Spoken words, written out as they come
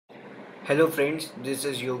Hello friends, this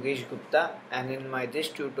is Yogesh Gupta, and in my this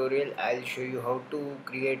tutorial I'll show you how to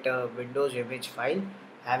create a Windows image file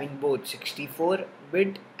having both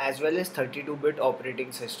 64-bit as well as 32-bit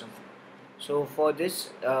operating system. So for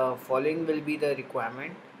this following will be the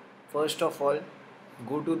requirement. First of all,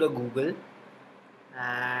 go to the Google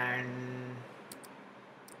and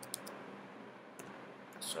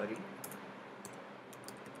sorry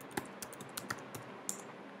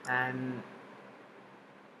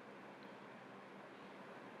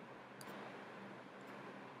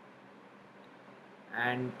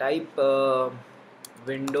and type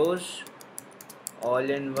Windows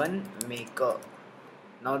all-in-one maker.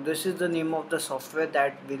 Now this is the name of the software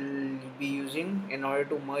that we'll be using in order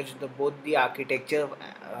to merge both the architecture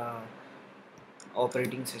uh,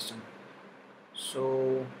 operating system.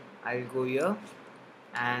 So I'll go here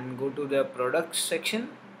and go to the products section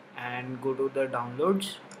and go to the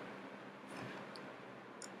downloads.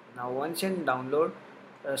 Now once in download,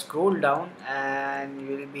 scroll down and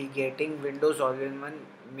you will be getting Windows All-in-One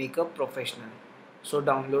Maker Professional. So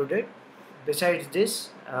download it. Besides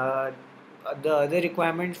this, the other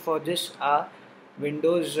requirements for this are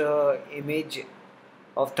Windows image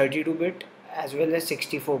of 32-bit as well as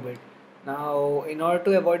 64-bit. Now in order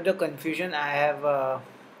to avoid the confusion, I have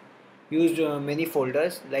used many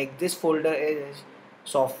folders. Like this folder is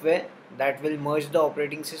software that will merge the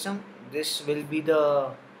operating system. This will be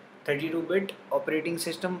the 32-bit operating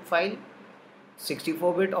system file,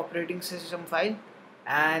 64-bit operating system file,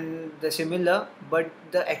 and the similar but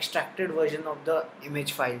the extracted version of the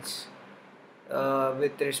image files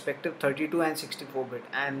with respective 32 and 64-bit,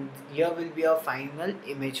 and here will be a final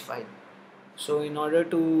image file. So in order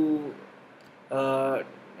to uh,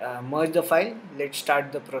 merge the file, let's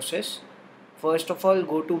start the process. First of all,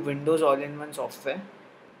 go to Windows all-in-one software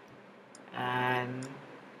and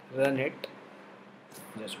run it.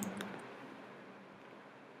 Just a moment.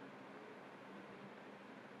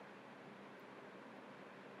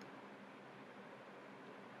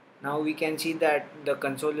 Now we can see that the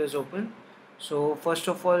console is open. So first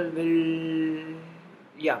of all, we'll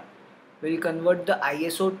convert the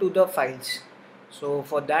ISO to the files. So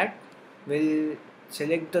for that, we'll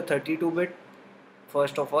select the 32-bit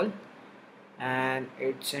first of all, and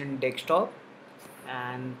it's in desktop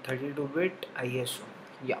and 32-bit ISO.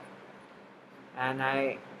 Yeah, and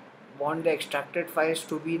I want the extracted files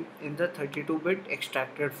to be in the 32-bit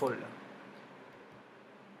extracted folder.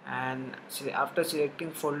 And after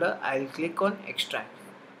selecting folder, I'll click on extract.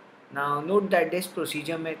 Now note that this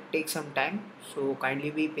procedure may take some time, so kindly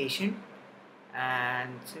be patient,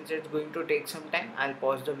 and since it's going to take some time, I'll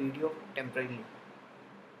pause the video temporarily.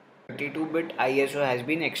 32-bit ISO has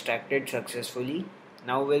been extracted successfully.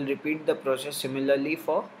 Now we'll repeat the process similarly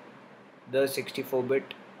for the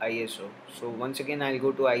 64-bit ISO. So once again, I'll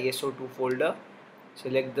go to ISO2 folder,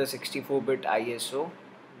 select the 64-bit ISO,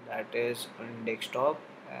 that is on desktop,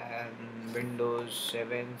 and Windows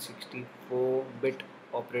 7 64-bit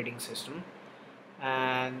operating system,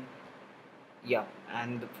 and yeah,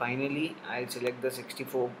 and finally I'll select the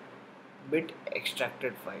 64-bit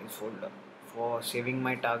extracted files folder for saving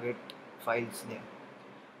my target files there,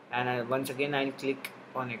 and once again I'll click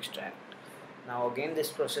on extract. Now again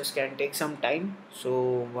this process can take some time,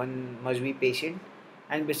 so one must be patient.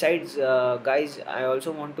 And besides guys, I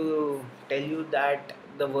also want to tell you that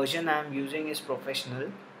the version I am using is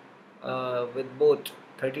professional with both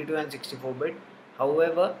 32 and 64-bit.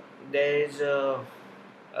 However, there is a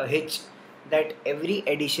hitch that every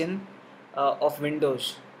edition of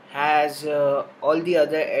Windows has all the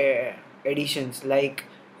other editions like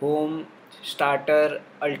Home, Starter,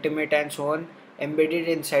 Ultimate, and so on embedded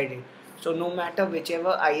inside it. So no matter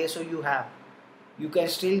whichever ISO you have, you can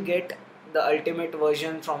still get the ultimate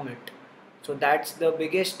version from it. So that's the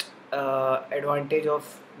biggest advantage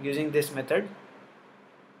of using this method.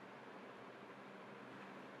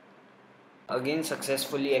 Again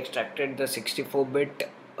successfully extracted the 64-bit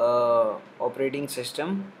operating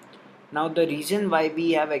system. Now the reason why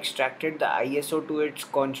we have extracted the ISO to its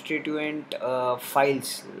constituent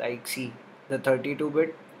files, like see the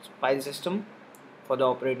 32-bit file system for the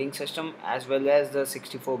operating system as well as the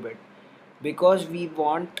 64-bit, because we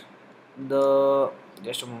want the,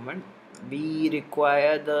 just a moment, we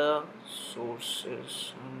require the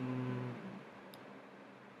sources,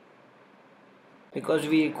 because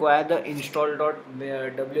we require the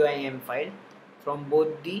install.wim file from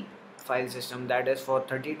both the file system, that is for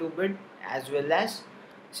 32-bit as well as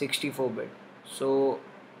 64-bit. So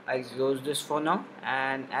I close this for now,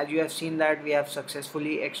 and as you have seen that we have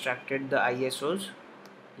successfully extracted the ISOs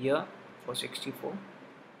here for 64.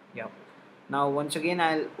 Yeah. Now once again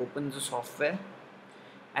I'll open the software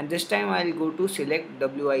and this time I'll go to select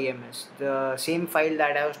WIMS, the same file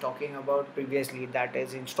that I was talking about previously, that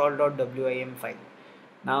is install.wim file.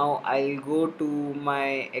 Now I'll go to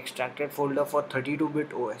my extracted folder for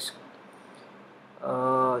 32-bit OS,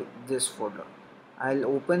 this folder. I'll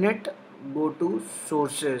open it, go to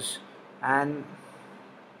sources and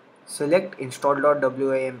select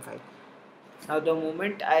install.wim file. Now the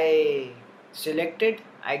moment I select it,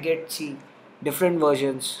 I get see different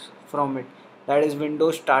versions from it. That is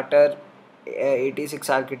Windows Starter, 86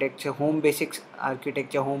 architecture, Home Basics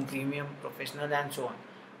architecture, Home Premium, Professional, and so on.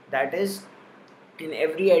 That is, in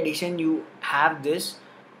every edition you have this,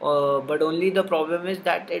 but only the problem is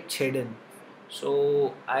that it's hidden.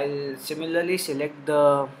 So I'll similarly select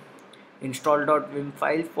the install.vim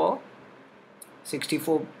file for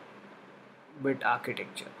 64-bit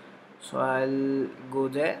architecture. So I'll go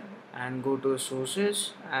there and go to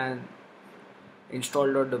sources and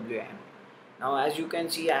install.wim. Now as you can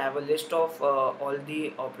see, I have a list of all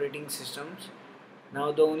the operating systems.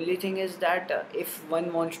 Now the only thing is that if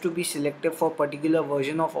one wants to be selective for particular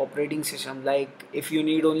version of operating system, like if you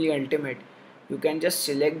need only ultimate, you can just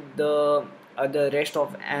select the other rest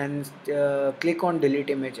of and click on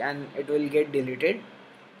delete image and it will get deleted.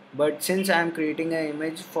 But since I am creating an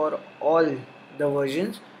image for all the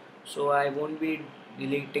versions, so I won't be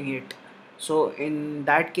deleting it. So in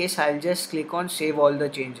that case, I'll just click on save all the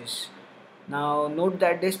changes. Now note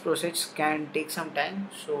that this process can take some time,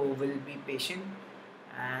 so we'll be patient,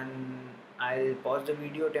 and I'll pause the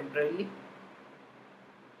video temporarily.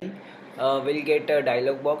 We'll get a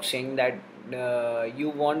dialog box saying that you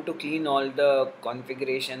want to clean all the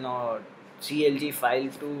configuration or CLG file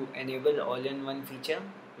to enable all-in-one feature.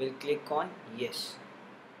 We'll click on yes,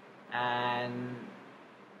 and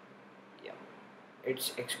yeah,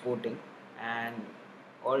 it's exporting and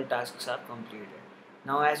all tasks are completed.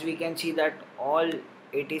 Now as we can see that all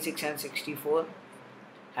 86 and 64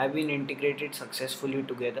 have been integrated successfully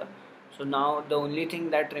together. So now the only thing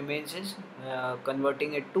that remains is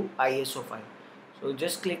converting it to ISO file. So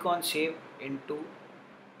just click on save into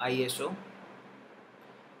ISO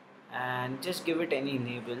and just give it any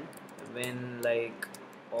label, when like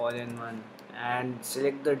all in one, and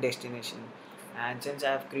select the destination. And since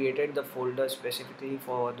I have created the folder specifically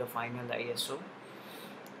for the final ISO,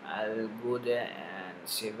 I'll go there and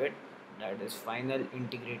save it. That is final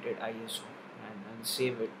integrated ISO, and I'll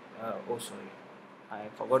save it. Oh sorry, I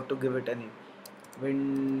forgot to give it a name.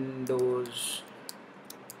 Windows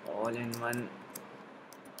all-in-one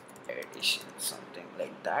edition, something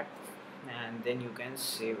like that, and then you can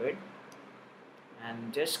save it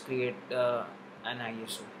and just create an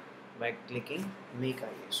ISO by clicking make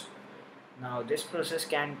ISO. Now this process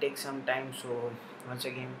can take some time, so once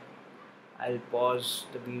again I'll pause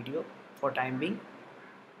the video for time being.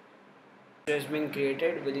 Has been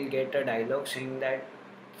created, will get a dialog saying that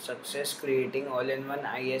success creating all-in-one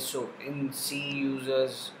ISO in C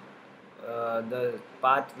users, the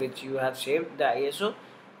path which you have saved the ISO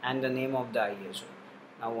and the name of the ISO.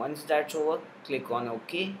 Now once that's over, click on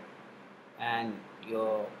OK and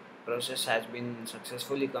your process has been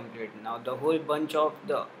successfully completed. Now the whole bunch of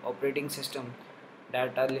the operating system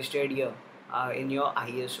that are listed here are in your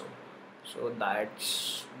ISO. So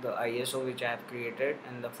that's the ISO which I have created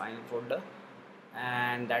in the final folder.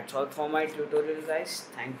 And that's all for my tutorial, guys.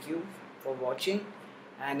 Thank you for watching,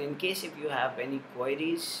 and in case if you have any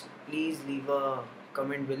queries, please leave a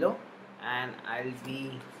comment below and I'll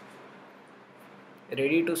be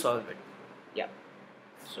ready to solve it. Yeah,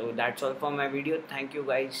 so that's all for my video. Thank you,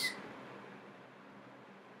 guys.